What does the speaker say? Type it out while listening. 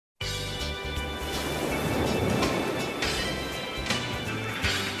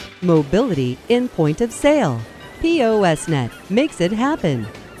Mobility in point of sale. POSnet makes it happen.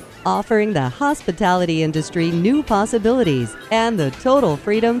 Offering the hospitality industry new possibilities and the total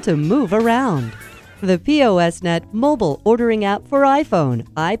freedom to move around. The POSnet mobile ordering app for iPhone,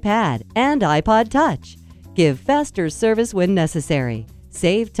 iPad, and iPod Touch. Give faster service when necessary.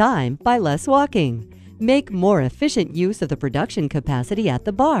 Save time by less walking. Make more efficient use of the production capacity at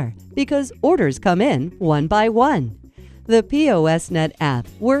the bar because orders come in one by one. The POSnet app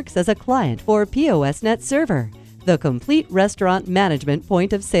works as a client for POSnet Server, the complete restaurant management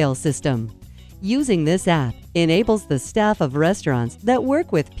point of sale system. Using this app enables the staff of restaurants that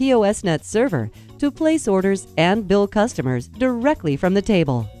work with POSnet Server to place orders and bill customers directly from the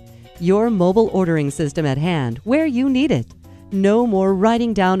table. Your mobile ordering system at hand where you need it. No more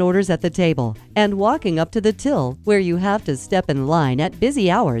writing down orders at the table and walking up to the till where you have to step in line at busy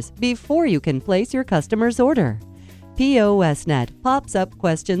hours before you can place your customer's order. POSnet pops up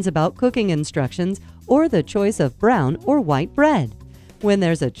questions about cooking instructions or the choice of brown or white bread. When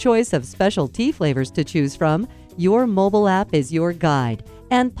there's a choice of special tea flavors to choose from, your mobile app is your guide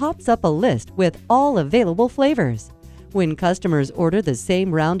and pops up a list with all available flavors. When customers order the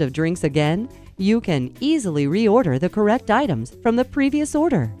same round of drinks again, you can easily reorder the correct items from the previous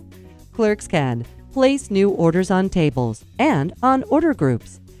order. Clerks can place new orders on tables and on order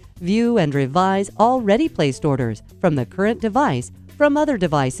groups. View and revise already placed orders from the current device, from other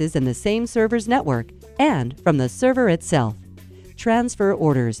devices in the same server's network, and from the server itself. Transfer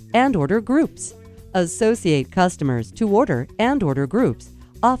orders and order groups. Associate customers to order and order groups.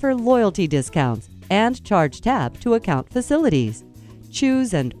 Offer loyalty discounts and charge tab to account facilities.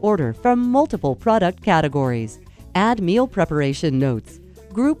 Choose and order from multiple product categories. Add meal preparation notes.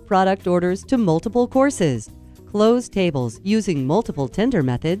 Group product orders to multiple courses. Close tables using multiple tender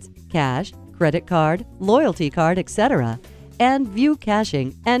methods, cash, credit card, loyalty card, etc., and view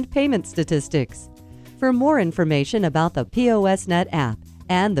caching and payment statistics. For more information about the POSnet app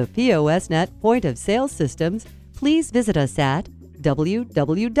and the POSnet point of sale systems, please visit us at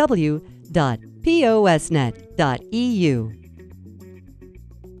www.posnet.eu.